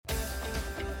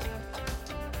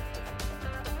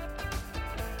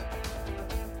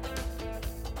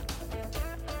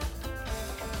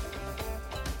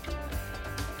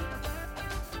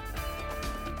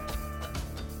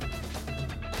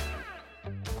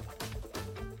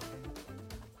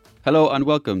Hello and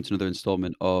welcome to another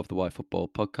installment of the Why Football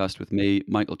podcast with me,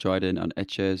 Michael Dryden and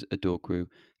Etches Adokru.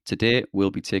 Today, we'll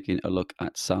be taking a look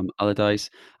at Sam Allardyce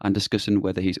and discussing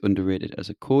whether he's underrated as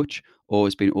a coach or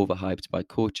has been overhyped by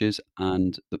coaches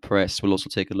and the press. We'll also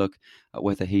take a look at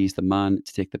whether he's the man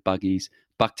to take the Baggies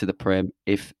back to the Prem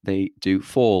if they do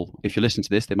fall. If you listen to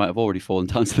this, they might have already fallen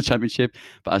down to the Championship,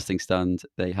 but as things stand,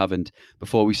 they haven't.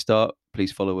 Before we start,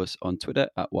 please follow us on Twitter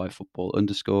at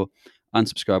YFootball_, and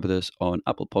subscribe with us on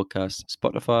Apple Podcasts,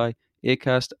 Spotify,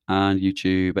 Acast, and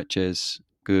YouTube. Betches,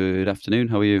 good afternoon.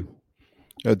 How are you?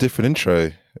 A different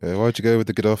intro. Why'd you go with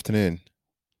the good afternoon?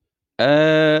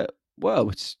 Uh, well,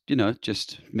 it's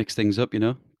just mix things up.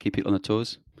 Keep people on their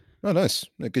toes. Oh, nice.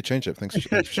 Good change up. Thanks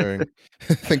for sharing.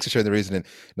 Thanks for sharing the reasoning.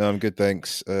 No, I'm good.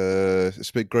 Thanks. It's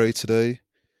a bit grey today.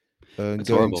 It's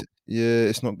horrible. Yeah,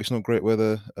 it's not great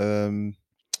weather.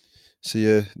 So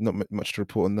yeah, not much to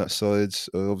report on that side.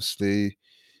 Obviously,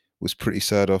 was pretty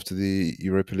sad after the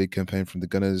Europa League campaign from the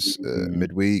Gunners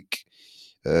midweek.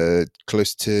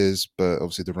 Close to tears, but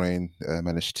obviously the rain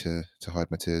managed to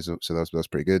hide my tears, so that was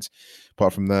pretty good.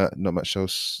 Apart from that, not much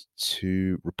else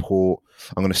to report.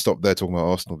 I'm going to stop there talking about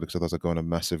Arsenal because otherwise I go on a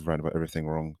massive rant about everything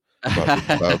wrong about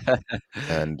the club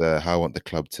and how I want the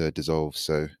club to dissolve.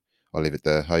 So I'll leave it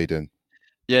there. How you doing?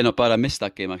 Yeah, not bad. I missed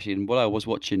that game actually, and what I was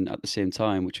watching at the same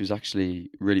time, which was actually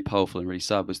really powerful and really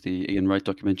sad, was the Ian Wright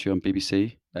documentary on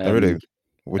BBC. Oh, really?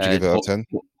 Would you give it out of 10?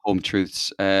 Home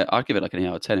Truths. I'd give it like an 8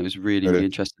 out of 10. It was really, really Really?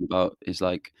 interesting about his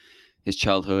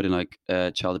childhood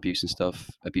and child abuse and stuff,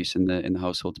 abuse in the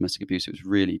household, domestic abuse. It was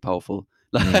really powerful.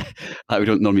 Mm. Like we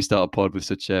don't normally start a pod with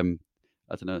such I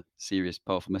don't know, serious,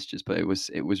 powerful messages, but it was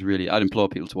really. I'd implore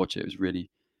people to watch it. It was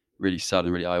really, really sad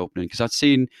and really eye opening because I'd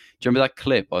seen. Do you remember that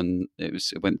clip on?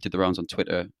 Did the rounds on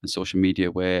Twitter and social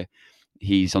media where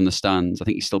he's on the stands. I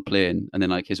think he's still playing, and then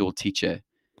like his old teacher.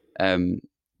 Um,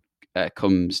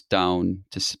 comes down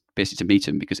to basically to meet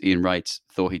him because Ian Wright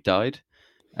thought he died,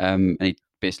 and he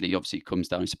basically obviously comes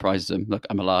down and surprises him. Look,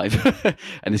 I'm alive,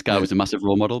 and this guy Yeah. was a massive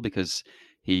role model because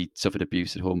he suffered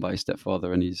abuse at home by his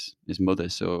stepfather and his mother.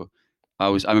 So I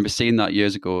remember seeing that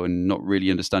years ago and not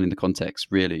really understanding the context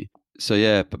really. So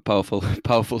yeah, but powerful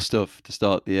powerful stuff to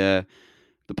start the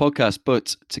podcast.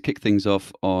 But to kick things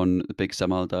off on the big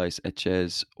Sam Allardyce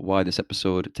Etches, why this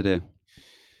episode today?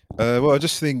 Well, I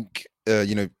just think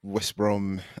West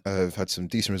Brom have had some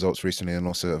decent results recently, and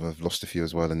also have lost a few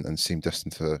as well, and seem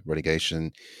destined for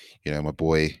relegation. My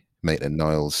boy Maitland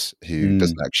Niles, who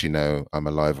doesn't actually know I'm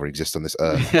alive or exist on this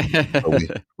earth,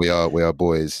 but we are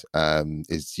boys.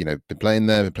 Is been playing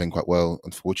there, been playing quite well.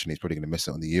 Unfortunately, he's probably going to miss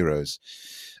it on the Euros.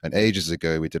 And ages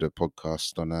ago, we did a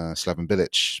podcast on Slaven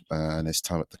Bilic and his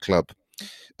time at the club.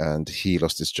 And he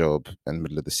lost his job in the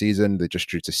middle of the season. They just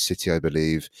drew to City, I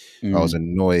believe. I was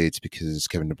annoyed because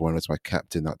Kevin De Bruyne was my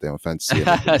captain that day on fantasy.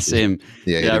 Same.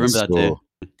 Yeah, he I didn't remember that day. score.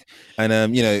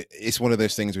 And it's one of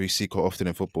those things where you see quite often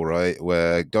in football, right?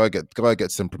 Where guy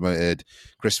gets them promoted,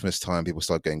 Christmas time, people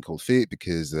start getting cold feet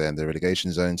because they're in the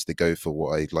relegation zones. They go for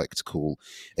what I like to call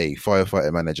a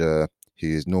firefighter manager, who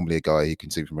is normally a guy who can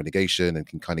save from relegation and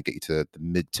can kind of get you to the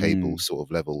mid-table sort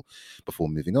of level before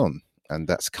moving on. And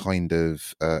that's kind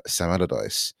of Sam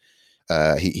Allardyce.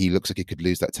 He looks like he could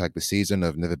lose that tag this season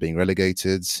of never being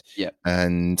relegated. Yeah.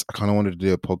 And I kind of wanted to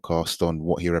do a podcast on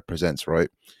what he represents, right?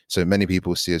 So many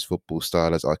people see his football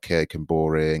style as archaic and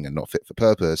boring and not fit for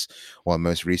purpose, while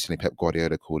most recently Pep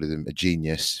Guardiola called him a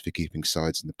genius for keeping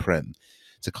sides in the Prem.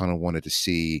 So kind of wanted to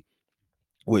see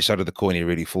which side of the coin he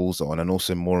really falls on, and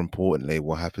also more importantly,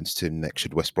 what happens to him next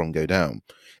should West Brom go down.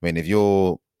 I mean, if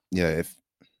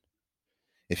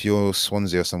you're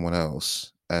Swansea or someone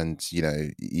else, and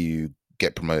you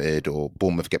get promoted, or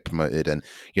Bournemouth get promoted, and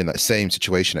you're in that same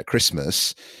situation at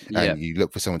Christmas, and you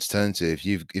look for someone to turn to,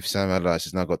 if Sam Allardyce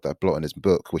has now got that blot in his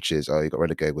book, which is, oh, he got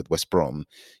relegated with West Brom,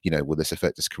 will this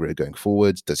affect his career going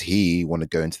forward? Does he want to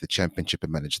go into the Championship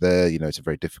and manage there? It's a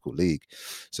very difficult league,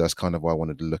 so that's kind of why I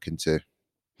wanted to look into.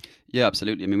 Yeah,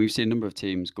 absolutely. I mean, we've seen a number of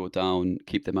teams go down,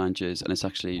 keep their managers, and it's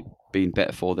actually been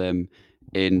better for them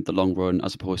in the long run,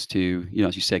 as opposed to,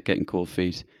 as you said, getting cold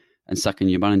feet and sacking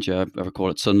your manager. I recall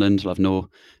at Sunderland. I'll have no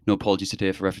apologies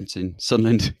today for referencing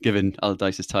Sunderland, given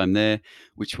Allardyce's time there,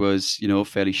 which was,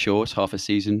 fairly short, half a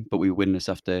season, but we were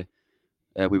winless after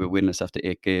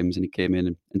 8 games, and he came in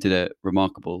and did a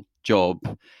remarkable job.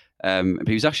 But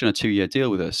he was actually on a 2-year deal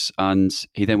with us, and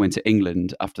he then went to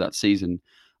England after that season.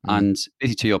 And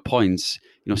basically, to your points,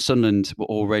 Sunderland were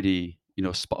already,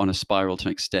 on a spiral to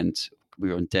an extent. We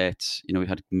were in debt. We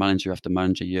had manager after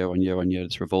manager, year on year on year,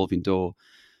 this revolving door.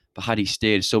 But had he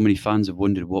stayed, so many fans have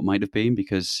wondered what might have been,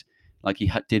 because like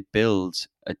did build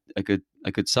a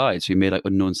good side. So he made like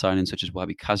unknown signings such as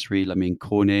Wabi Kazri, Lamine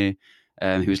Kone,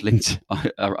 who was linked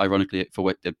ironically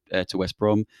to West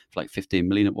Brom for like 15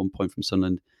 million at one point from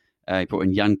Sunderland. He brought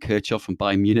in Jan Kirchhoff from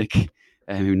Bayern Munich,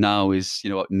 who now is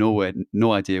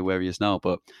no idea where he is now.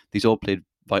 But these all played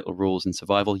vital roles in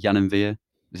survival. Jan Envia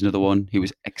is another one. He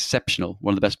was exceptional,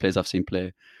 one of the best players I've seen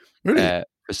play. Really?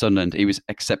 For Sunderland, he was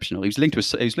exceptional. He was linked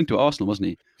to Arsenal, wasn't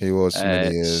he? He was for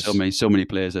many years. So many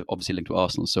players are obviously linked to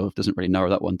Arsenal, so it doesn't really narrow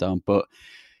that one down. But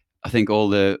I think all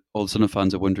the Sunderland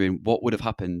fans are wondering what would have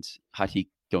happened had he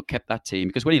kept that team,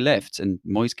 because when he left and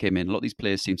Moyes came in, a lot of these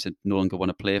players seem to no longer want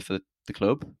to play for the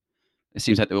club. It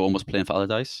seems like they were almost playing for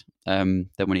Allardyce. Then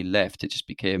when he left, it just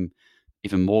became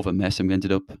even more of a mess, and we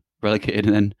ended up relegated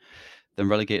and then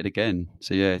relegated again.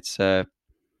 So yeah, it's.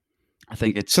 I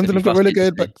think it's Sunderland got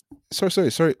relegated back. Sorry.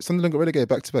 Sunderland got relegated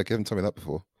back to back. You haven't told me that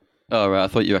before. Oh right, I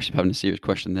thought you were actually having a serious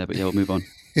question there, but yeah, we'll move on.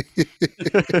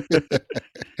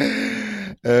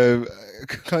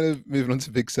 Kind of moving on to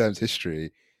Big Sam's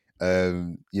history.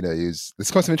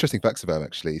 There's quite some interesting facts about him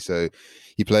actually. So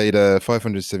he played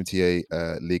 578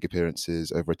 league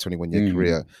appearances over a 21-year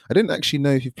career. I didn't actually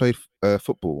know he played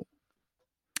football.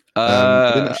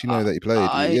 I didn't actually know that he played.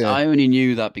 I only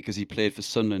knew that because he played for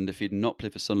Sunderland. If he'd not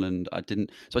played for Sunderland, I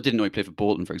didn't know he played for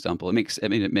Bolton, for example. It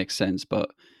makes sense,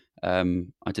 but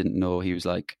I didn't know he was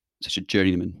like such a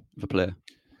journeyman of a player.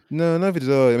 No, neither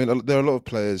did I. I mean, there are a lot of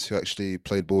players who actually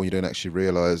played ball and you don't actually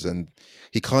realise, and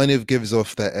he kind of gives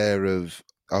off that air of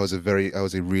I was a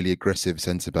really aggressive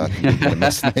centre back.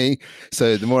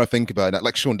 So the more I think about it,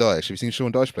 like Sean Dyche. Have you seen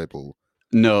Sean Dyche play ball?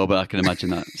 No, but I can imagine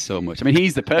that so much. I mean,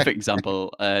 he's the perfect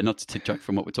example, not to detract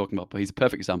from what we're talking about, but he's a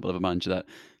perfect example of a manager that,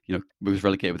 was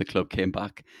relegated with the club, came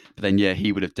back. But then, yeah,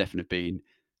 he would have definitely been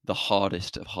the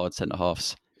hardest of hard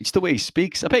centre-halves. It's the way he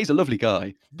speaks. I bet he's a lovely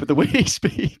guy, but the way he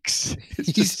speaks,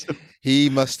 he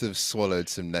must have swallowed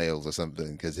some nails or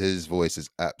something because his voice is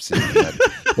absolutely mad.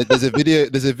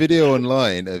 There's a video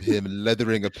online of him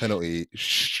leathering a penalty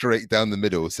straight down the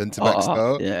middle, centre back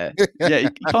style. Yeah. You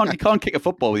can't kick a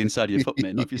football with the inside of your foot,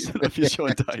 mate. Not if you're Sean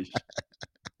Dyche.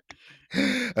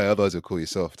 Otherwise, I'll call you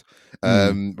soft.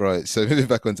 Right, so moving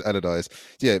back on to Allardyce.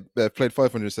 Yeah, played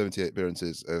 578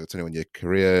 appearances, 21-year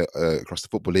career across the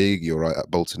Football League. You're right,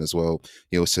 at Bolton as well.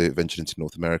 He also ventured into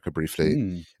North America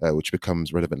briefly, which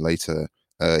becomes relevant later.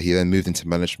 He then moved into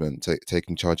management,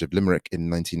 taking charge of Limerick in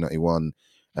 1991,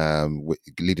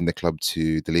 leading the club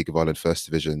to the League of Ireland First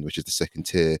Division, which is the second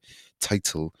tier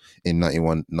title in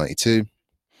 91-92.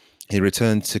 He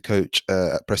returned to coach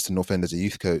at Preston North End as a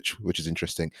youth coach, which is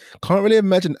interesting. Can't really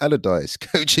imagine Allardyce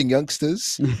coaching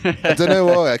youngsters. I don't know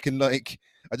why. I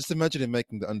just imagine him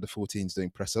making the under-14s doing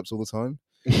press-ups all the time.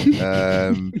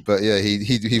 But yeah,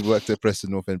 he worked at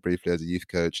Preston North End briefly as a youth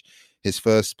coach. His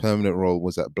first permanent role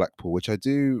was at Blackpool, which I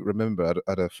do remember. I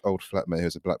had an old flatmate who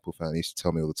was a Blackpool fan. He used to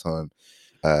tell me all the time.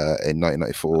 In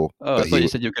 1994. Oh, I thought you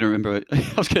said you were going to remember it.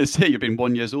 I was going to say you've been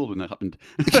 1 year old when that happened.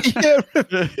 Yeah,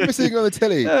 you were seeing on the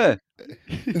telly. Yeah.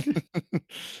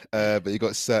 But he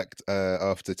got sacked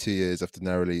after 2 years after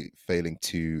narrowly failing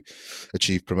to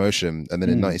achieve promotion. And then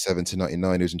in 97 to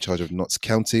 99, he was in charge of Notts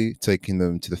County, taking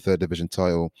them to the third division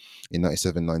title in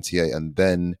 97-98. And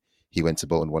then he went to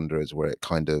Bolton Wanderers, where it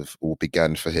kind of all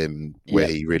began for him, where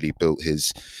he really built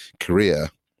his career.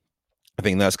 I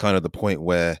think that's kind of the point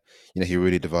where, he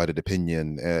really divided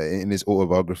opinion. In his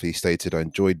autobiography, he stated, "I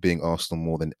enjoyed being Arsenal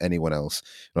more than anyone else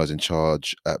when I was in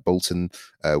charge at Bolton.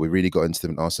 We really got into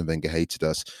them and Arsene Wenger hated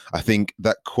us." I think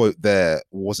that quote there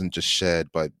wasn't just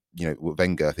shared by,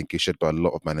 Wenger. I think he shared by a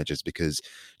lot of managers, because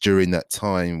during that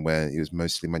time where it was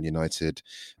mostly Man United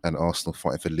and Arsenal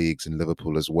fighting for leagues and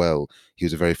Liverpool as well, he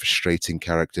was a very frustrating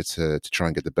character to try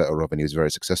and get the better of, and he was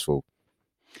very successful.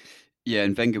 Yeah,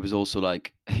 and Wenger was also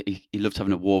like, he loved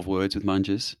having a war of words with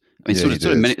managers. I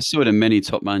mean, so did many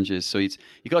top managers. So you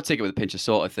got to take it with a pinch of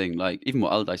salt, I think. Like even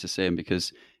what Allardyce is saying,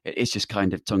 because it is just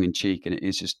kind of tongue in cheek, and it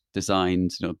is just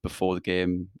designed, before the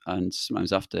game and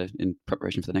sometimes after in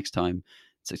preparation for the next time.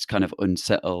 So it's kind of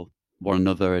unsettle one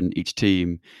another and each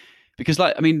team. Because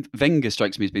Wenger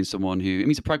strikes me as being someone who,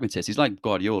 he's a pragmatist. He's like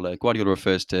Guardiola. Guardiola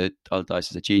refers to Allardyce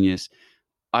as a genius.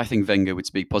 I think Wenger would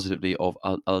speak positively of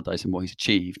Allardyce and what he's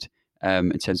achieved.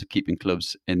 In terms of keeping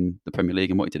clubs in the Premier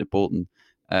League and what he did at Bolton.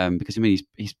 Because he's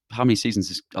how many seasons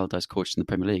has Allardyce coached in the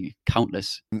Premier League?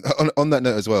 Countless. On that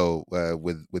note as well,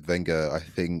 with Wenger, I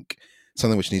think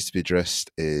something which needs to be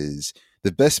addressed is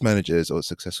the best managers or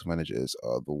successful managers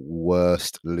are the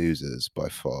worst losers by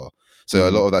far. So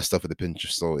a lot of that stuff with the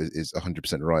Pinterest style is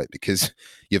 100% right, because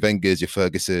your Wengers, your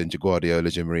Ferguson, your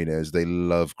Guardiolas, your Marinos, they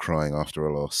love crying after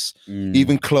a loss. Mm.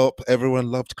 Even Klopp,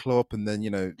 everyone loved Klopp, and then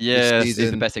this Yeah, is the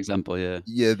season, best example. Yeah.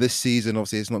 yeah, this season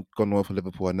obviously it's not gone well for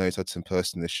Liverpool. I know he's had some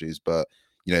personal issues, but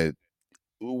you know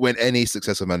when any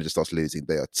successful manager starts losing,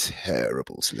 they are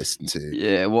terrible to listen to.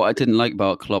 Yeah, what I didn't like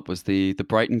about Klopp was the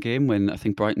Brighton game when I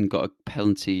think Brighton got a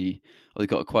penalty, or they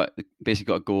got a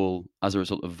basically got a goal as a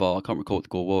result of VAR. I can't recall what the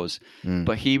goal was, Mm,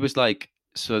 but he was like,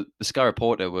 so the Sky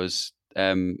reporter was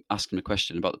asking him a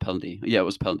question about the penalty. Yeah, it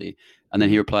was a penalty, and then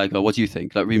he mm, replied, "Oh, what do you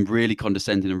think?" Like being really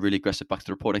condescending and really aggressive back to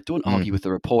the reporter. Like, don't mm. argue with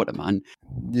the reporter, man.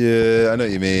 Yeah, I know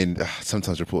what you mean.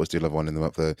 Sometimes reporters do love winding them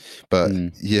up though. But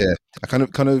Mm, yeah, I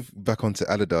kind of back onto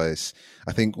Allardyce.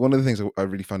 I think one of the things I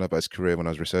really found out about his career when I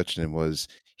was researching him was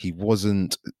he was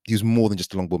more than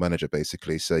just a long ball manager,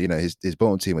 basically. So, his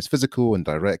Bolton team was physical and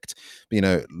direct,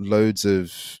 but, loads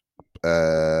of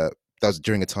that was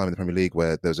during a time in the Premier League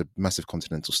where there was a massive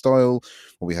continental style,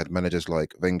 where we had managers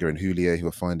like Wenger and Houllier who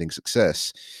were finding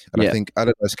success. And I yeah. think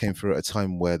Allardyce came through at a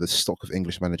time where the stock of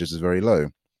English managers is very low.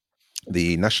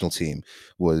 The national team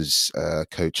was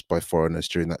coached by foreigners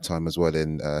during that time as well,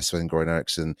 in Sven Goran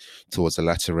Eriksson towards the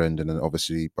latter end, and then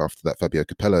obviously after that Fabio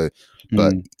Capello.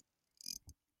 But Mm,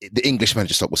 the English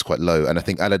manager stock was quite low, and I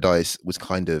think Allardyce was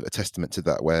kind of a testament to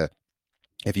that, where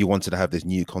if you wanted to have this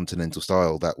new continental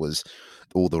style that was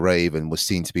all the rave and was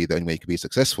seen to be the only way you could be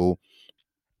successful,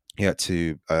 he had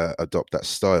to adopt that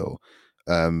style.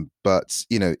 But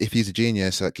if he's a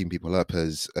genius at keeping people up,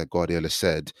 as Guardiola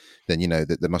said, then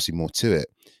that there must be more to it.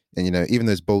 And even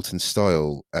though his Bolton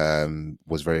style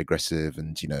was very aggressive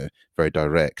and very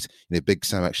direct, Big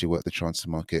Sam actually worked the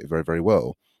transfer market very, very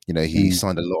well. He mm.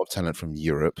 signed a lot of talent from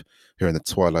Europe who are in the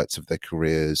twilights of their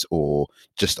careers or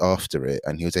just after it,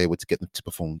 and he was able to get them to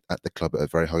perform at the club at a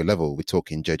very high level. We're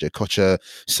talking JJ Kocher,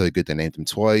 so good they named him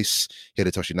twice.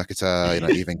 Hidetoshi Nakata,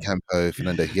 Ivan Campo,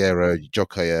 Fernando Hierro,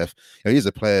 Jokayev. These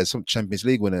are players, some Champions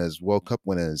League winners, World Cup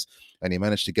winners, and he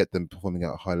managed to get them performing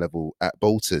at a high level at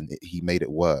Bolton. He made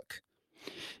it work.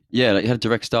 Yeah, like he had a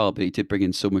direct style, but he did bring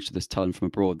in so much of this talent from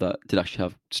abroad that did actually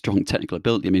have strong technical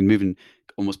ability. I mean, moving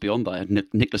almost beyond that,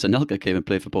 Nicholas Anelka came and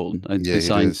played for Bolton, and Yeah, they he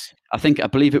signed. does. I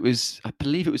believe it was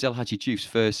El Hadji Diouf's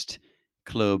first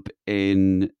club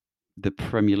in the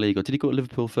Premier League, or did he go to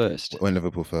Liverpool first? Went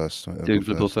Liverpool first. Went To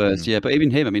Liverpool Liverpool first. first, yeah. But even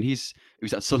him, I mean, he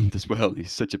was at Sunderland as well.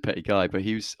 He's such a petty guy, but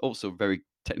he was also very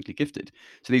technically gifted.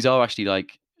 So these are actually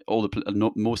like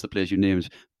most of the players you named,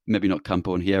 maybe not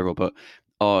Campo and Hierro, but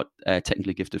are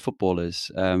technically gifted footballers.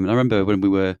 And I remember when we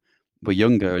were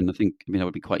younger, and I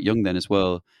would be quite young then as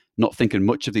well, not thinking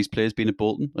much of these players being at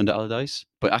Bolton under Allardyce.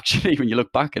 But actually, when you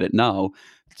look back at it now,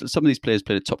 some of these players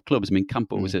played at top clubs. I mean,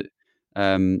 Campo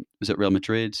Mm. was at Real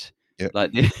Madrid, Yep.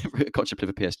 like Kocher played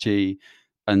for PSG,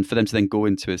 and for them to then go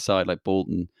into a side like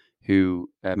Bolton, who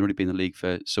had already been in the league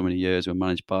for so many years, were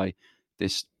managed by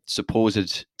this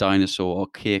supposed dinosaur or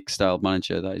cake style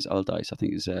manager that is Allardyce, I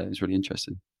think is really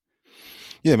interesting.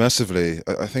 Yeah, massively.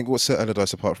 I think what set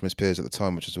Allardyce apart from his peers at the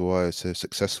time, which is why he was so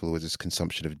successful, was his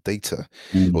consumption of data,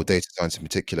 Mm. or data science in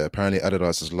particular. Apparently,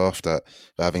 Allardyce was laughed at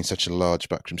for having such a large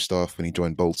backroom staff when he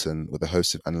joined Bolton, with a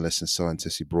host of analysts and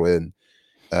scientists he brought in.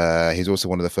 He's also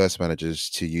one of the first managers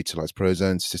to utilize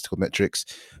Prozone statistical metrics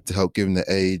to help give him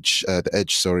the edge,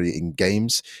 in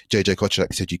games. JJ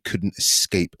Kochak said you couldn't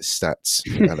escape stats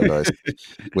with Allardyce,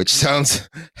 which sounds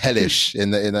hellish in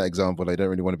that example. I don't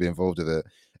really want to be involved with it.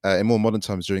 In more modern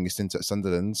times, during his stint at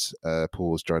Sunderland,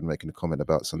 Paul's tried making a comment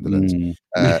about Sunderland.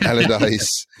 Mm.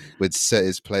 Allardyce would set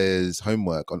his players'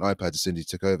 homework on iPads as soon as he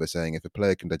took over, saying if a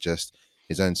player can digest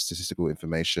his own statistical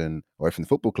information away from the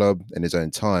football club in his own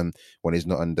time when he's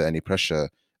not under any pressure,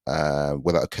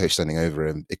 without a coach standing over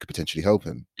him, it could potentially help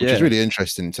him, which is Yeah. really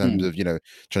interesting in terms Mm. of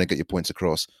trying to get your points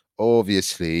across.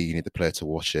 Obviously, you need the player to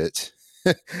watch it.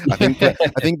 I think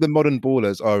the modern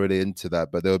ballers are really into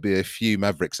that, but there'll be a few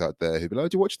mavericks out there who'll be like, "Oh,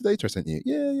 do you watch the data I sent you?"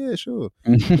 Yeah, sure.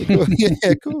 Yeah,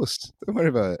 of course. Don't worry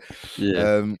about it.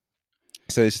 Yeah.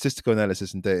 So statistical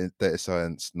analysis and data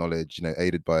science knowledge,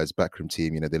 aided by his backroom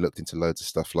team, they looked into loads of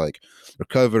stuff like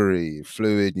recovery,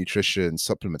 fluid nutrition,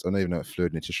 supplements. I don't even know what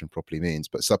fluid nutrition properly means,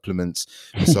 but supplements,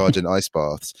 massage, and ice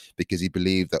baths, because he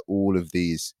believed that all of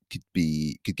these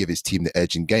could give his team the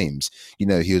edge in games. He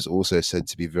was also said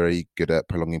to be very good at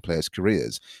prolonging players'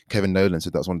 careers. Kevin Nolan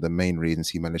said that's one of the main reasons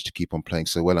he managed to keep on playing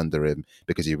so well under him,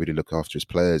 because he really looked after his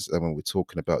players. And when we're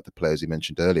talking about the players we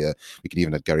mentioned earlier, we could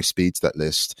even add Gary Speed to that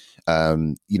list.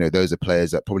 Those are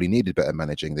players that probably needed better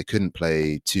managing. They couldn't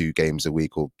play 2 games a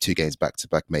week or 2 games back to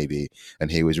back, maybe.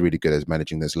 And he was really good at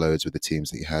managing those loads with the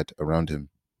teams that he had around him.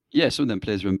 Yeah, some of them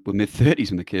players were mid-30s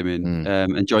when they came in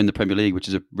Mm. and joined the Premier League, which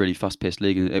is a really fast-paced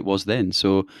league, and it was then.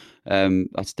 So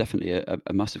that's definitely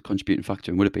a massive contributing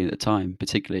factor and would have been at the time,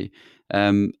 particularly.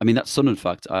 I mean, that Sunderland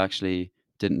fact I actually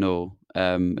didn't know.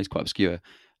 It's quite obscure,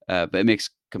 but it makes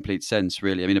complete sense,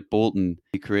 really. I mean, at Bolton,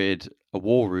 he created a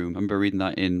war room. I remember reading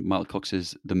that in Michael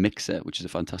Cox's The Mixer, which is a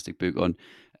fantastic book on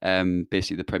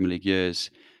basically the Premier League years.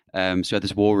 So he had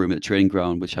this war room at the training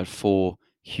ground, which had 4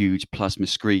 huge plasma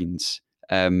screens,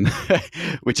 um,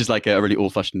 which is like a really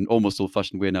almost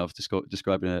old-fashioned way now of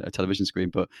describing a television screen,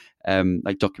 but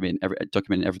like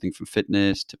documenting everything from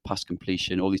fitness to pass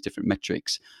completion, all these different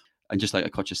metrics. And just like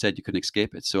Akocha said, you couldn't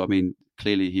escape it. So I mean,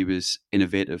 clearly he was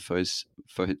innovative for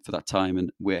that time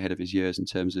and way ahead of his years in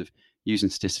terms of using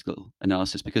statistical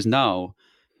analysis. Because now,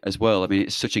 as well, I mean,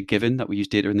 it's such a given that we use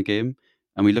data in the game.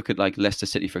 And we look at like Leicester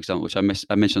City, for example, which I mentioned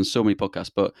on so many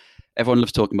podcasts, but everyone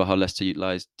loves talking about how Leicester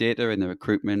utilised data in their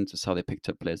recruitment. That's how they picked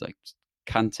up players like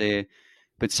Kante.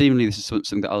 But seemingly, this is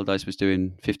something that Allardyce was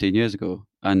doing 15 years ago,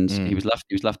 and he Mm.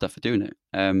 was laughed at for doing it.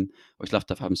 Or he's laughed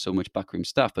at for having so much backroom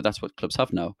staff. But that's what clubs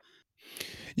have now.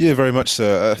 Yeah, very much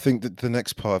so. I think that the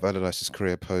next part of Allardyce's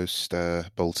career post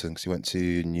Bolton, because he went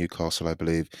to Newcastle, I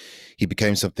believe, he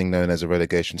became something known as a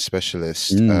relegation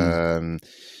specialist. Mm.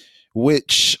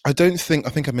 Which I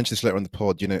think I mentioned this later on the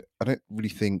pod. I don't really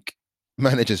think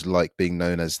managers like being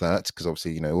known as that because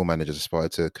obviously, all managers aspire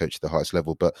to coach at the highest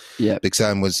level. But Yeah. Big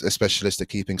Sam was a specialist at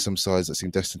keeping some sides that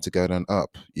seemed destined to go down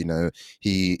up.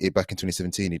 He back in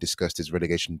 2017 he discussed his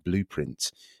relegation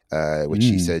blueprint, which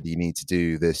he Mm. said you need to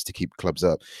do this to keep clubs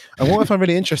up. And what I find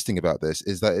really interesting about this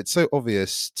is that it's so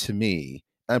obvious to me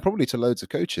and probably to loads of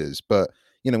coaches, but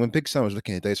when Big Sam was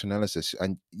looking at data analysis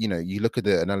and, you look at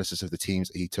the analysis of the teams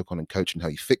that he took on and coached and how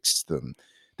he fixed them,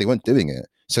 they weren't doing it.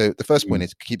 So the first point Mm.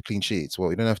 is keep clean sheets. Well,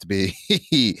 you don't have to be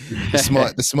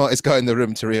the smartest guy in the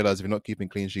room to realize if you're not keeping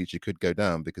clean sheets, you could go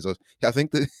down because I think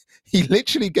that he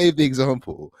literally gave the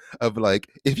example of like,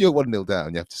 if you're 1-0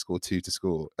 down, you have to score two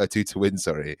to win,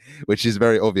 sorry, which is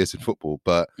very obvious in football.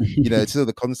 But, it's still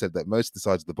the concept that most of the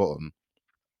sides at the bottom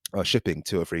are shipping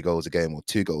 2 or 3 goals a game or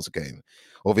 2 goals a game.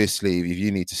 Obviously, if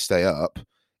you need to stay up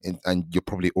and you're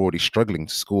probably already struggling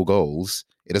to score goals,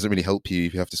 it doesn't really help you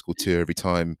if you have to score 2 every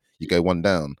time you go 1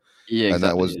 down. Yeah, And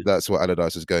exactly. Yeah. that's what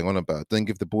Allardyce was going on about. Don't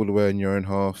give the ball away in your own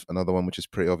half. Another one which is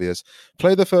pretty obvious.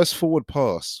 Play the first forward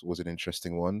pass was an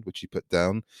interesting one, which he put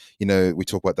down. We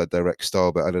talk about that direct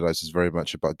style, but Allardyce is very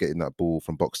much about getting that ball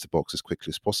from box to box as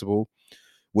quickly as possible.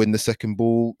 Win the second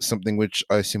ball, something which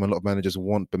I assume a lot of managers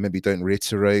want, but maybe don't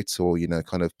reiterate or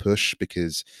kind of push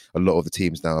because a lot of the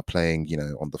teams now are playing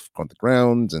on the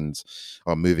ground and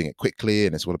are moving it quickly,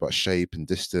 and it's all about shape and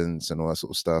distance and all that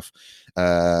sort of stuff.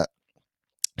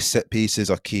 Set pieces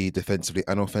are key defensively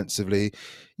and offensively.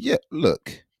 Yeah,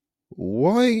 look,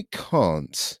 why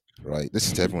can't right? This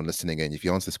is to everyone listening in. If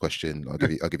you answer this question, I'll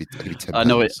give you I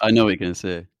know it. £10. I know what you're going to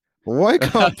say. Why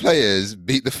can't players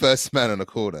beat the first man on a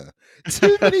corner?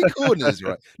 Too many corners,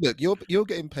 right? Look, you're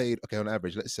getting paid, okay, on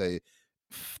average, let's say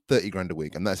 30 grand a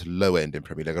week, and that's low end in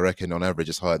Premier League. I reckon on average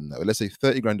it's higher than that. But let's say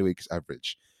 30 grand a week is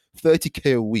average.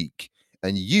 30k a week,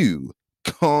 and you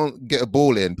can't get a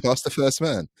ball in past the first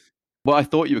man. What I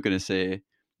thought you were going to say,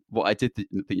 what I did think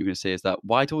you were going to say is that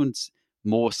why don't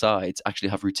more sides actually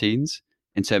have routines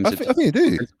in terms of I think they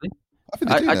do. offensively? I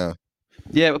think they do I now.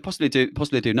 Yeah, we possibly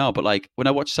do now. But like when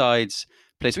I watch sides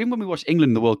play, so even when we watched England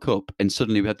in the World Cup, and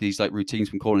suddenly we had these like routines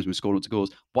from corners and we're scoring lots of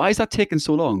goals. Why is that taking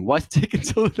so long? Why is it taking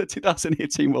until the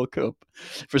 2018 World Cup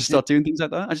for us to Yeah, start doing things like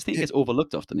that? I just think it yeah, gets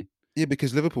overlooked often. yeah,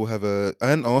 because Liverpool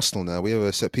and Arsenal now, we have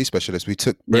a set piece specialist. We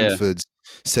took Yeah. Brentford's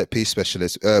set piece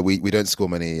specialist. We don't score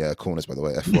many corners, by the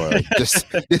way, FYI. Just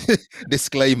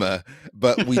disclaimer.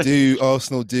 But we do.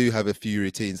 Arsenal do have a few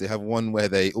routines. They have one where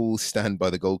they all stand by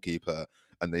the goalkeeper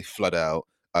and they flood out.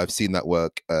 I've seen that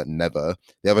work. Never.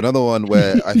 They have another one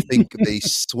where I think they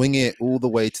swing it all the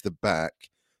way to the back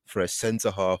for a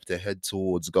centre half to head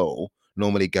towards goal.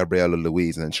 Normally Gabriel or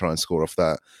Louise, and then try and score off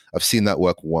that. I've seen that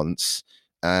work once.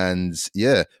 And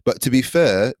yeah, but to be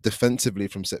fair, defensively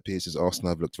from set pieces, Arsenal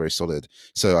have looked very solid.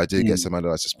 So I do get Mm. some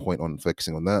analysis point on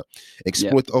focusing on that. Yeah.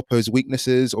 Exploit the oppo's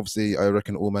weaknesses. Obviously, I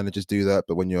reckon all managers do that.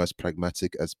 But when you're as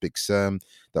pragmatic as Big Sam,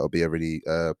 that will be a really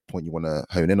point you want to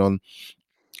hone in on.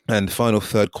 And final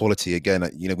third quality again,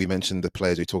 we mentioned the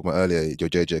players we talked about earlier, your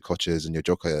JJ Koches and your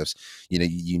Djokovic.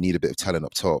 You need a bit of talent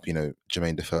up top.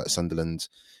 Jermaine Defoe at Sunderland.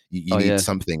 You Oh need yeah.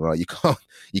 something, right? You can't.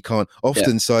 Yeah.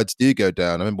 Often sides do go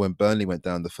down. I remember when Burnley went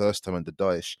down the first time under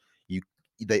Daesh.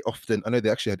 They often. I know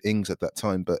they actually had Ings at that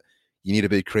time, but you need a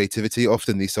bit of creativity.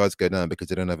 Often these sides go down because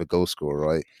they don't have a goal scorer,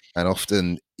 right? And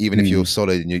often, even if you're Mm.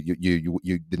 solid and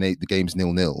the game's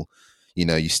 0-0,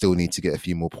 you still need to get a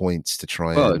few more points to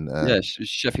try Well, and yeah,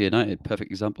 Sheffield United,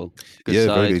 perfect example. Good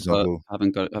yeah, very good sides, but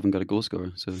example. haven't got a goal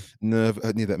scorer. So No,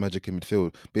 I need that magic in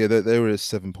midfield. But yeah, there were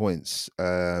 7 points,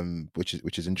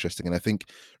 which is interesting. And I think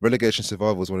relegation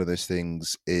survival is one of those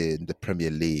things in the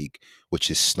Premier League which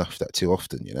is snuffed at too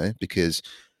often, because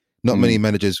not many mm,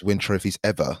 managers win trophies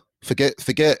ever.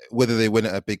 Forget whether they win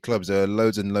it at big clubs. There are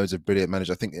loads and loads of brilliant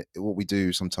managers. I think what we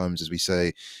do sometimes is we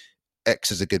say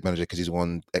X is a good manager because he's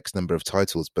won X number of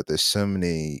titles, but there's so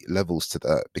many levels to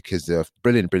that because there are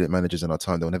brilliant managers in our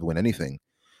time that will never win anything.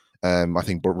 I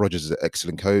think Rodgers is an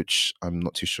excellent coach. I'm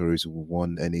not too sure he's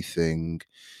won anything.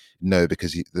 No,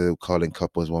 because the Carling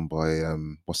Cup was won by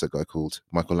what's that guy called?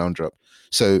 Michael Laudrup.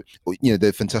 So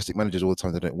they're fantastic managers all the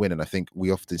time. They don't win, and I think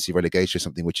we often see relegation as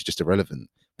something which is just irrelevant,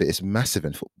 but it's massive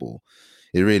in football.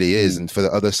 It really is. mm. And for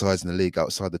the other sides in the league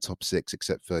outside the top six,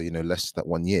 except for less that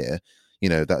 1 year,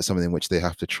 that's something which they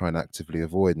have to try and actively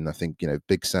avoid. And I think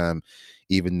Big Sam,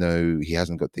 even though he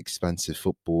hasn't got the expansive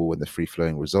football and the free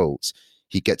flowing results,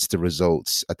 he gets the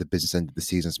results at the business end of the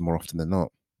seasons more often than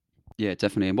not. Yeah,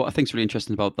 definitely. And what I think is really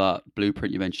interesting about that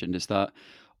blueprint you mentioned is that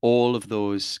all of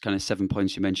those kind of 7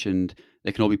 points you mentioned,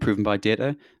 they can all be proven by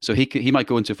data. So he might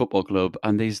go into a football club,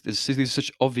 and there's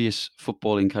such obvious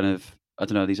footballing kind of, I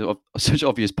don't know, these are such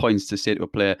obvious points to say to a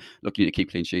player, look, you need to keep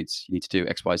clean sheets, you need to do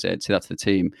X, Y, Z, say that to the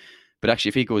team. But actually,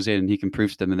 if he goes in, he can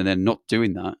prove to them, and then they're not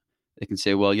doing that. They can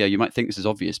say, well, yeah, you might think this is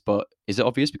obvious, but is it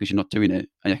obvious because you're not doing it?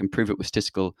 And I can prove it with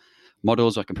statistical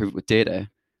models, or I can prove it with data.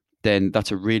 Then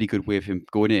that's a really good way of him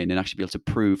going in and actually be able to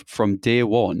prove from day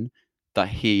one that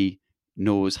he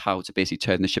knows how to basically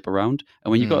turn the ship around.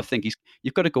 And when you've got to think,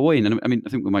 you've got to go in. And I mean, I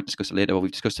think we might discuss it later, or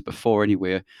we've discussed it before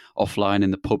anyway, offline in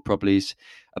the pub probably,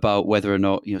 about whether or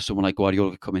not someone like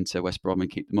Guardiola could come into West Brom and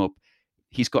keep them up.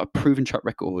 He's got a proven track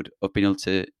record of being able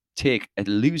to take a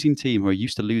losing team who are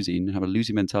used to losing and have a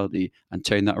losing mentality and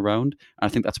turn that around. And I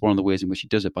think that's one of the ways in which he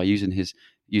does it, by using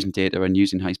data and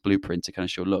using his blueprint to kind of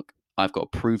show, look, I've got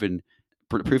a proven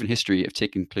history of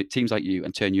taking teams like you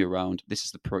and turn you around. This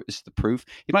is the proof.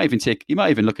 He might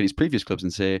even look at his previous clubs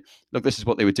and say, look, this is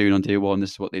what they were doing on day one.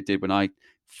 This is what they did when I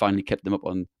finally kept them up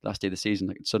on last day of the season,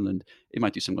 like at Sunderland. He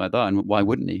might do something like that, and why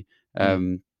wouldn't he?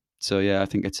 So yeah, I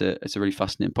think it's a really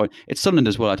fascinating point. It's Sunderland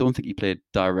as well. I don't think he played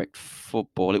direct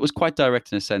football. It was quite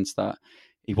direct in a sense that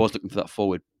he was looking for that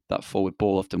forward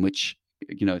ball often, which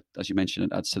as you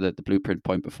mentioned, it adds to the blueprint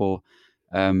point before.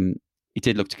 He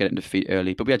did look to get it into feet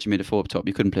early, but we actually made a four up top.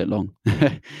 You couldn't play it long.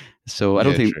 So I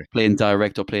don't think True. playing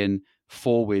direct or playing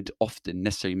forward often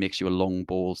necessarily makes you a long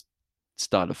ball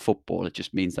style of football. It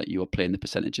just means that you are playing the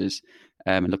percentages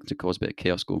and looking to cause a bit of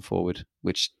chaos going forward,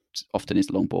 which often is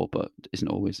the long ball, but isn't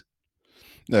always.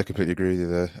 No, I completely agree with you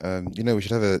there. We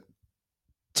should have a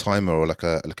timer or like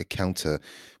a counter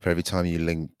for every time you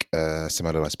link Sam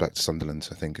Allardyce back to Sunderland.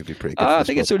 I think it'd be pretty good for I this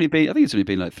think pod. it's only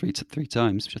been like three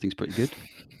times, which I think is pretty good.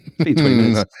 It's been 20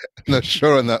 minutes. Not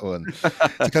sure on that one. So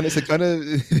kind of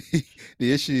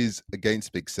the issues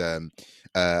against Big Sam,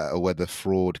 or where the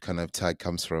fraud kind of tag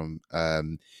comes from,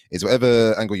 is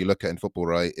whatever angle you look at in football,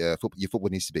 right? Your football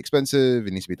needs to be expensive,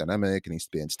 it needs to be dynamic, it needs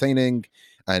to be entertaining,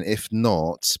 and if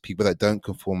not, people that don't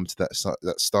conform to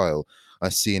that style are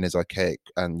seen as archaic,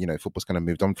 and football's kind of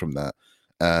moved on from that.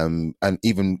 And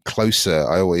even closer,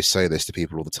 I always say this to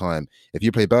people all the time: if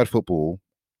you play bad football,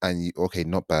 and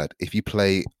not bad. If you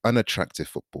play unattractive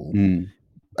football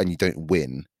and you don't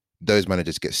win, those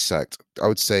managers get sacked. I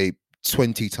would say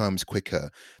 20 times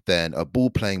quicker than a ball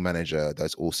playing manager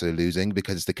that's also losing,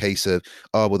 because it's the case of,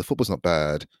 well, the football's not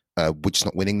bad, we're just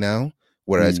not winning now.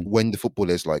 Whereas when the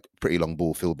football is like pretty long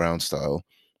ball, Phil Brown style,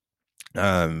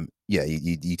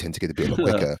 you tend to get a bit a lot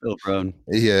quicker. Phil Brown.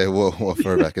 Yeah, what a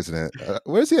throwback, isn't it?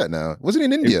 Where is he at now? Wasn't he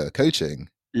in India coaching?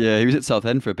 Yeah, he was at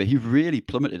Southend for a bit. He really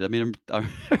plummeted. I mean, I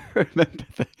remember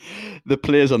the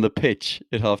players on the pitch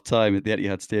at half time at the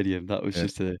Etihad Stadium. That was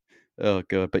just oh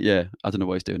god. But yeah, I don't know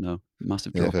what he's doing now.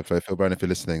 Massive drop. Yeah, Phil Brown, if you're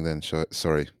listening, then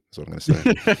sorry, that's what I'm going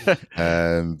to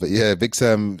say. But yeah, Big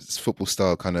Sam's football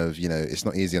style kind of, it's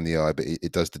not easy on the eye, but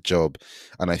it does the job.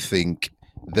 And I think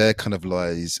there kind of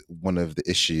lies one of the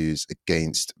issues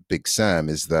against Big Sam,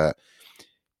 is that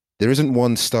there isn't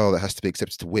one style that has to be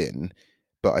accepted to win.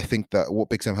 But I think that what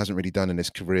Big Sam hasn't really done in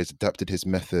his career is adapted his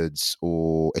methods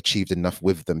or achieved enough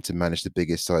with them to manage the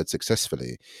biggest side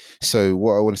successfully. So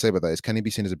what I want to say about that is, can he be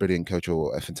seen as a brilliant coach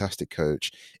or a fantastic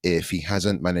coach if he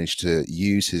hasn't managed to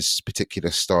use his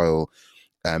particular style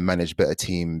and manage better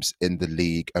teams in the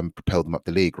league and propel them up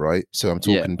the league, right? So I'm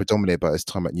talking predominantly about his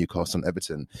time at Newcastle and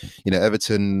Everton.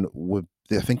 Everton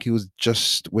I think it was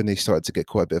just when they started to get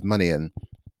quite a bit of money in.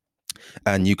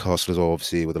 And Newcastle is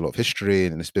obviously with a lot of history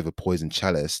and it's a bit of a poison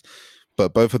chalice.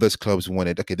 But both of those clubs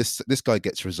wanted, okay, this guy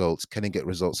gets results. Can he get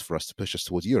results for us to push us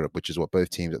towards Europe, which is what both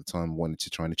teams at the time wanted to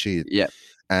try and achieve. Yeah,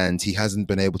 And he hasn't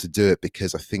been able to do it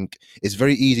because I think it's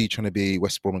very easy trying to be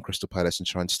West Brom and Crystal Palace and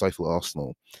try and stifle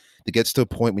Arsenal. It gets to a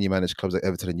point when you manage clubs like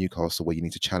Everton and Newcastle where you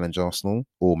need to challenge Arsenal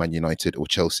or Man United or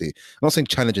Chelsea. I'm not saying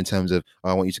challenge in terms of,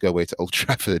 I want you to go away to Old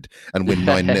Trafford and win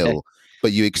 9-0,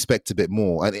 but you expect a bit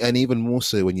more. And even more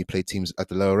so when you play teams at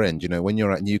the lower end. When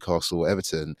you're at Newcastle or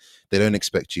Everton, they don't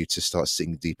expect you to start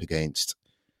sitting deep against,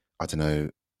 I don't know,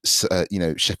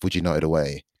 Sheffield United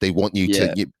away. They want you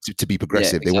yeah, to be yeah,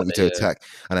 progressive. They want you exactly. to Yeah, attack.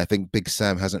 And I think Big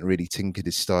Sam hasn't really tinkered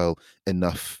his style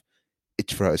enough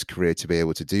throughout his career to be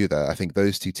able to do that. I think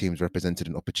those two teams represented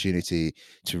an opportunity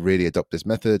to really adopt his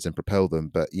methods and propel them.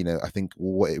 But I think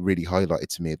what it really highlighted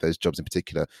to me, those jobs in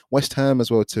particular, West Ham as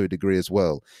well to a degree as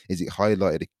well, is it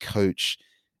highlighted a coach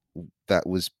that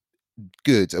was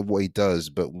good at what he does,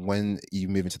 but when you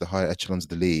move into the higher echelons of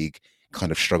the league,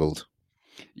 kind of struggled.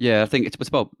 yeah. I think it's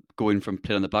about going from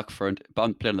playing on the playing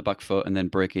on the back foot, and then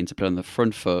breaking to playing on the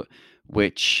front foot,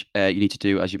 which you need to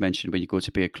do, as you mentioned, when you go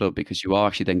to be a club, because you are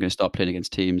actually then going to start playing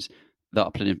against teams that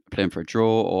are playing for a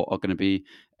draw, or are going to be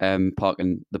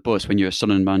parking the bus. When you're a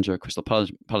Sunderland manager, a Crystal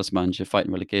Palace manager,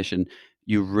 fighting relegation,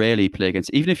 you rarely play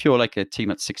against, even if you're like a team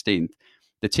that's 16th,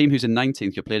 the team who's in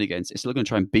 19th you're playing against is still going to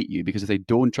try and beat you, because if they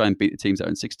don't try and beat the teams that are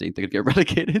in 16th, they're going to get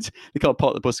relegated. They can't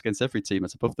park the bus against every team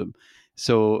that's above them.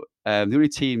 So the only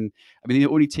team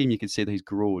you can say that he's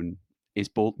grown is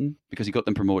Bolton, because he got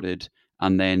them promoted,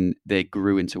 and then they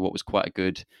grew into what was quite a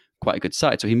good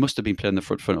side. So he must have been playing the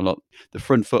front foot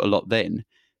a lot then,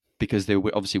 because they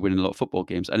were obviously winning a lot of football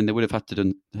games, and they would have had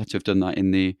to have done that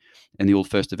in the old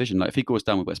First Division. Like if he goes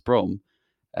down with West Brom,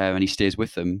 and he stays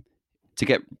with them to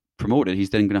get promoted, he's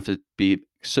then going to have to be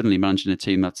suddenly managing a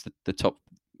team that's the top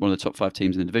one of the top 5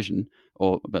 teams in the division,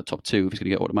 or about top 2 if he's going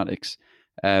to get automatics.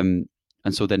 Um,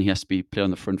 and so then he has to be playing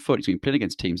on the front foot. He's going to be playing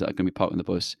against teams that are going to be parking the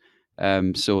bus.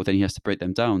 So then he has to break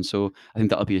them down. So I think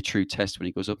that'll be a true test when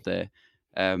he goes up there.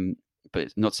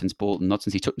 But not since Bolton, not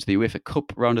since he took him to the UEFA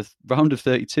Cup round of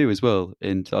 32 as well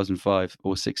in 2005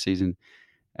 or 6 season.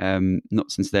 Not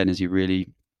since then has he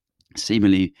really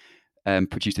seemingly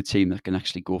produced a team that can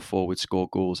actually go forward, score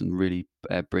goals, and really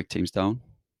break teams down.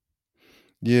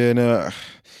 Yeah, no,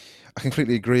 I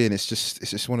completely agree, and it's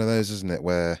just one of those, isn't it,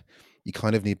 where you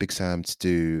kind of need Big Sam to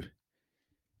do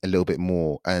a little bit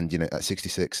more. And at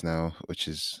 66 now, which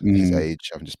is his Mm.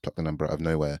 age, I've just plucked the number out of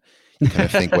nowhere. You kind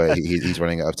of think where he's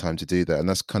running out of time to do that, and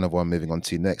that's kind of what I'm moving on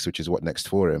to next, which is what next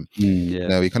for him.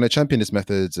 Yeah. He kind of championed his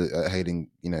methods at hailing,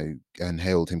 and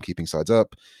hailed him keeping sides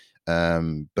up.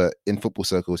 But in football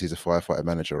circles, he's a firefighter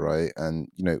manager, right? And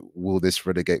will this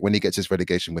relegate when he gets his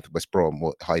relegation with West Brom?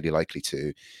 What highly likely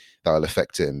to that'll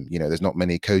affect him. There's not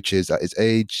many coaches at his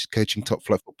age coaching top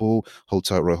flight football. Hold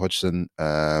tight, Roy Hodgson.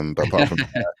 But apart from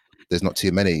that, there's not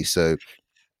too many. So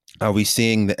are we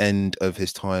seeing the end of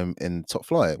his time in top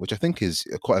flight? Which I think is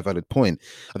quite a valid point.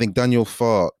 I think Daniel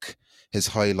Farke has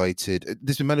highlighted.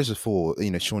 There's been managers before.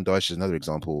 Sean Dyche is another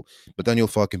example, but Daniel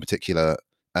Farke in particular,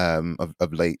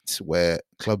 of late, where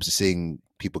clubs are seeing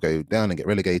people go down and get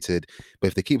relegated, but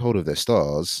if they keep hold of their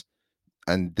stars,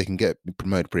 and they can get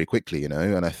promoted pretty quickly, and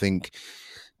I think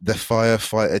the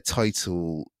firefighter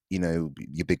title, your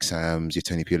Big Sams, your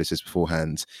Tony Pulis's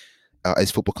beforehand,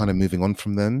 is football kind of moving on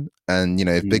from them? And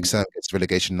if Big Mm. Sam gets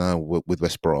relegation now with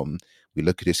West Brom, we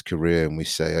look at his career and we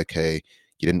say, okay,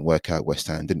 you didn't work out West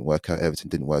Ham, didn't work out Everton,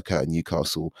 didn't work out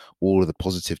Newcastle. All of the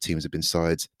positive teams have been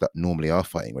sides that normally are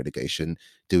fighting relegation.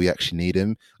 Do we actually need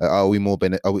him?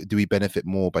 Do we benefit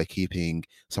more by keeping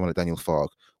someone like Daniel Farke?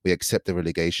 We accept the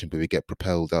relegation, but we get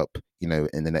propelled up, in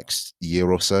the next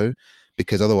year or so.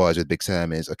 Because otherwise, with Big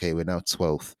Sam is okay. We're now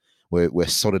 12th. We're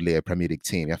solidly a Premier League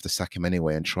team. You have to sack him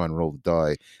anyway and try and roll the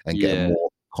die and get a Yeah. more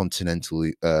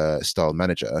continental style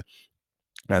manager.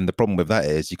 And the problem with that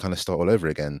is you kind of start all over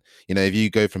again. If you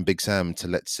go from Big Sam to,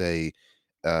 let's say,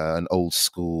 an old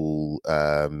school,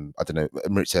 I don't know,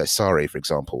 Maurizio Sarri, for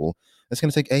example, that's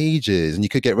going to take ages, and you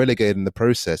could get relegated in the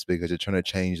process because you're trying to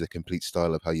change the complete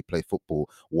style of how you play football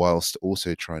whilst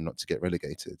also trying not to get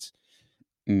relegated.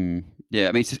 Mm. Yeah,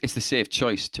 I mean, it's the safe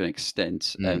choice to an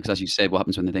extent, Mm. because as you said, what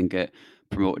happens when they then get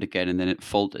promoted again and then it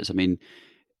falters? I mean,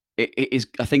 it is.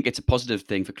 I think it's a positive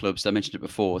thing for clubs. I mentioned it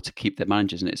before, to keep their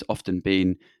managers, and it's often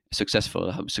been successful.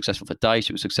 It was successful for Dyche.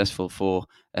 It was successful for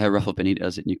Rafael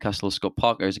Benitez at Newcastle. Scott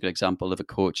Parker is a good example of a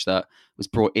coach that was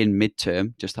brought in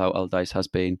mid-term, just how Allardyce has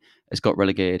been, has got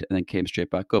relegated and then came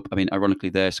straight back up. I mean, ironically,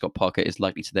 there Scott Parker is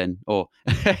likely to then, or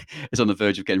is on the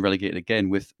verge of getting relegated again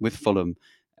with Fulham.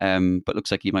 But looks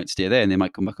like he might stay there, and they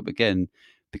might come back up again.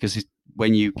 because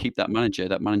when you keep that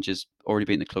manager's already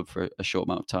been in the club for a short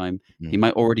amount of time. He Mm.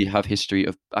 might already have history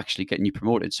of actually getting you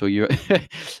promoted. So you're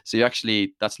so you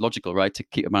actually, that's logical, right? To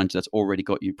keep a manager that's already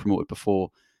got you promoted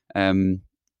before. Um,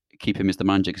 Keep him as the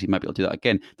manager because he might be able to do that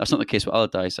again. That's not the case with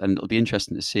Allardyce, and it'll be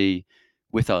interesting to see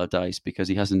with Allardyce because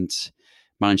he hasn't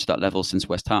managed that level since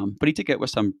West Ham, but he did get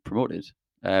West Ham promoted.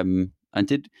 And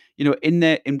did,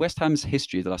 in West Ham's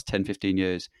history, the last 10, 15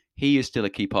 years, he is still a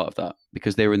key part of that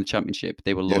because they were in the Championship.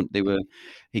 Yeah.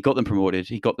 He got them promoted,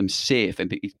 he got them safe,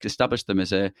 and he established them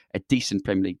as a decent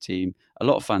Premier League team. A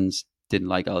lot of fans didn't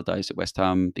like Allardyce at West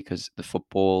Ham because the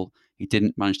football, he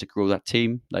didn't manage to grow that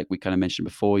team, like we kind of mentioned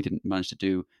before. He didn't manage to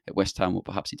do at West Ham what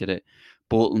perhaps he did at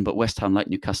Bolton, but West Ham, like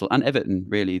Newcastle and Everton,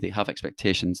 really, they have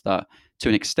expectations that, to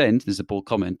an extent, there's a bold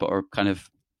comment, but are kind of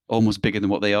almost bigger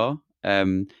than what they are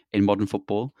in modern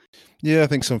football. Yeah, I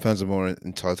think some fans are more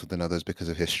entitled than others because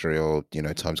of history or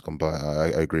times gone by. I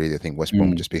agree. I think West Brom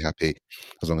would just be happy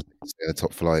as long as they stay in the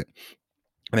top flight.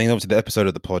 I think obviously the episode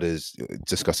of the pod is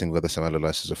discussing whether Sam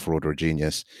Allardyce is a fraud or a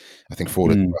genius. I think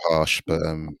fraud is harsh, but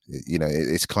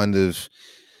it's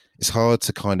hard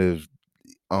to kind of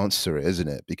answer it, isn't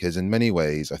it? Because in many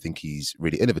ways, I think he's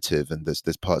really innovative, and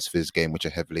there's parts of his game which are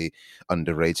heavily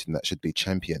underrated and that should be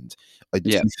championed. I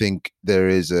do think there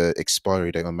is a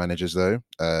expiry date on managers, though.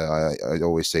 I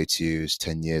always say to you, is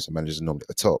 10 years, and managers are normally at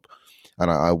the top,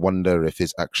 and I wonder if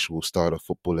his actual style of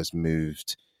football has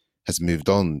moved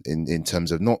on in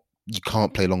terms of, not you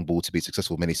can't play long ball to be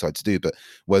successful. Many sides do, but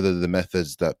whether the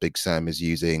methods that Big Sam is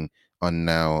using are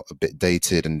now a bit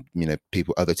dated, and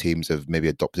other teams have maybe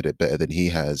adopted it better than he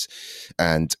has.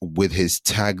 And with his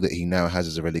tag that he now has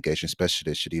as a relegation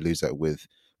specialist, should he lose that with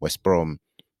West Brom,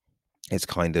 it's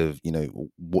kind of,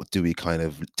 what do we kind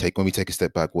of take when we take a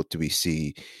step back? What do we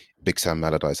see Big Sam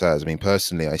Allardyce as? I mean,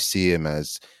 personally, I see him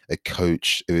as a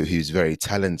coach who's very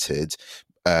talented,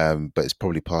 but it's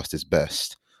probably past his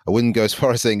best. I wouldn't go as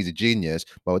far as saying he's a genius,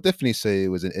 but I would definitely say it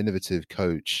was an innovative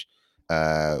coach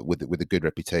with a good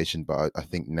reputation. But I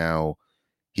think now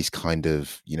he's kind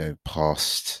of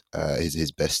past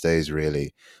his best days.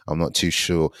 Really, I'm not too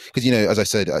sure because as I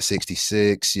said, at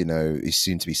 66, he's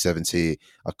soon to be 70.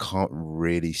 I can't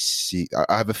really see.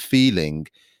 I have a feeling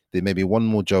there may be one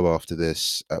more job after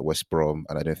this at West Brom,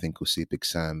 and I don't think we'll see Big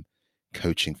Sam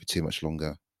coaching for too much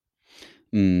longer.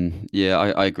 Yeah,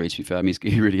 I agree. To be fair, I mean,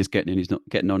 he really is getting in. He's not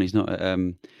getting on. He's not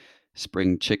a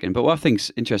spring chicken. But what I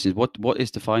think's interesting is what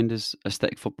is defined as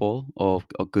aesthetic football or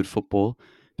good football,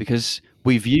 because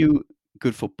we view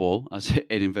good football as,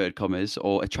 in inverted commas,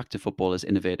 or attractive football as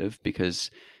innovative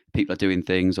because people are doing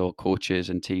things, or coaches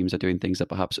and teams are doing things that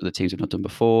perhaps other teams have not done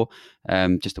before.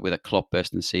 Just the way that Klopp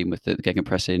burst in the scene with the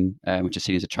gegenpressing, which is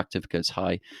seen as attractive because it's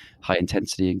high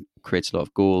intensity and creates a lot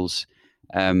of goals.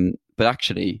 But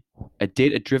actually, a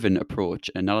data-driven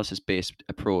approach, an analysis-based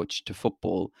approach to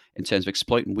football in terms of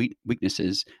exploiting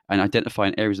weaknesses and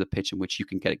identifying areas of the pitch in which you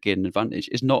can gain an advantage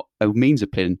is not a means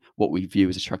of playing what we view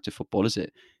as attractive football, is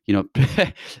it?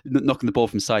 Knocking the ball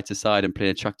from side to side and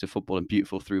playing attractive football and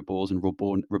beautiful through balls and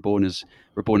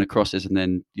Rabona crosses and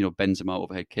then Benzema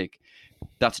overhead kick.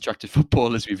 That's attractive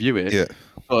football as we view it. Yeah.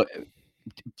 But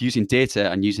using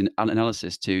data and using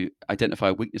analysis to identify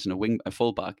a weakness in a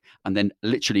fullback, and then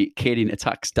literally carrying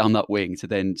attacks down that wing to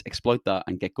then exploit that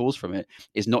and get goals from it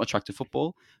is not attractive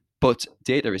football. But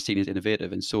data is seen as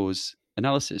innovative, and so is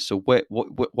analysis. So what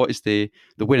is the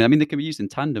winner? I mean, they can be used in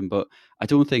tandem, but I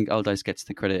don't think Allardyce gets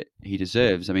the credit he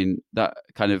deserves. I mean, that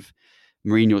kind of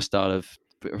Mourinho style of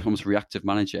almost reactive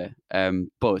manager,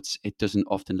 but it doesn't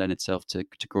often lend itself to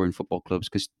growing football clubs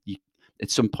because at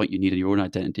some point you need your own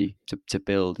identity to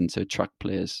build and to attract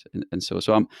players, and so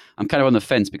I'm kind of on the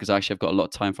fence because actually I've got a lot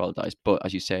of time for Allardyce, but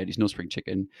as you said, he's no spring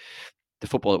chicken. The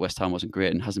football at West Ham wasn't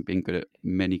great and hasn't been good at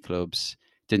many clubs.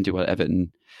 Didn't do well at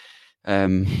Everton.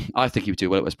 I think he would do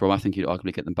well at West Brom. I think he'd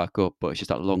arguably get them back up, but it's just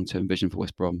that long-term vision for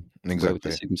West Brom. Exactly. Where would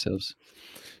they see themselves?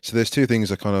 So there's two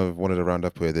things I kind of wanted to round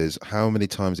up with: is how many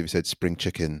times have you said spring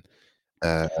chicken?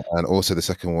 And also the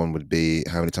second one would be,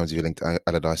 how many times have you linked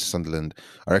Allardyce to Sunderland?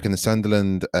 I reckon the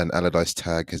Sunderland and Allardyce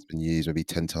tag has been used maybe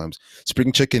 10 times.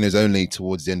 Spring chicken is only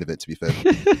towards the end of it, to be fair.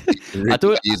 Really I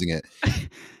don't using it.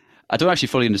 I don't actually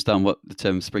fully understand what the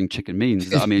term spring chicken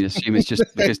means. I mean, I assume it's just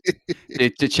because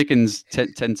the chickens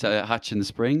tend to hatch in the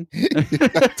spring.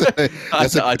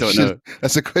 I don't know.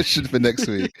 That's a question for next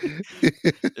week.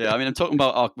 Yeah, I mean, we're talking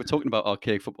about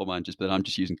archaic football managers, but I'm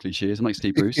just using cliches. I'm like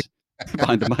Steve Bruce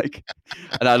behind the mic,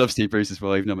 and I love Steve Bruce as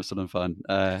well, even though I'm a Sunderland fan.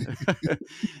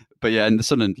 But yeah, and the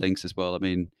Sunderland links as well. I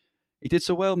mean, he did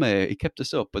so well, mate. He kept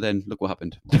us up, but then look what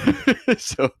happened.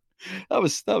 So that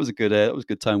was a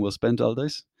good time well spent,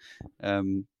 Allardyce.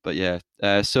 But yeah,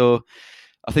 so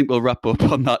I think we'll wrap up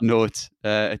on that note.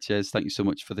 Cheers. Thank you so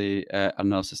much for the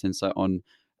analysis and insight on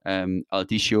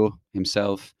Aldisio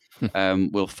himself.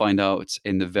 We'll find out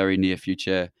in the very near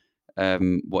future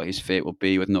what his fate will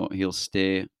be, whether or not he'll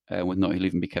stay, whether or not he'll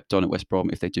even be kept on at West Brom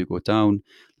if they do go down.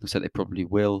 Looks like they probably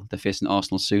will. They're facing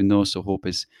Arsenal soon, though, so hope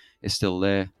is still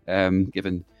there,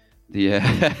 given the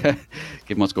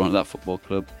given what's going on at that football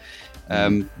club.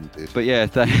 But yeah,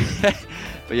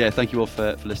 thank you all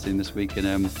for listening this week,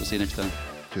 and we'll see you next time.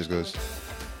 Cheers, guys.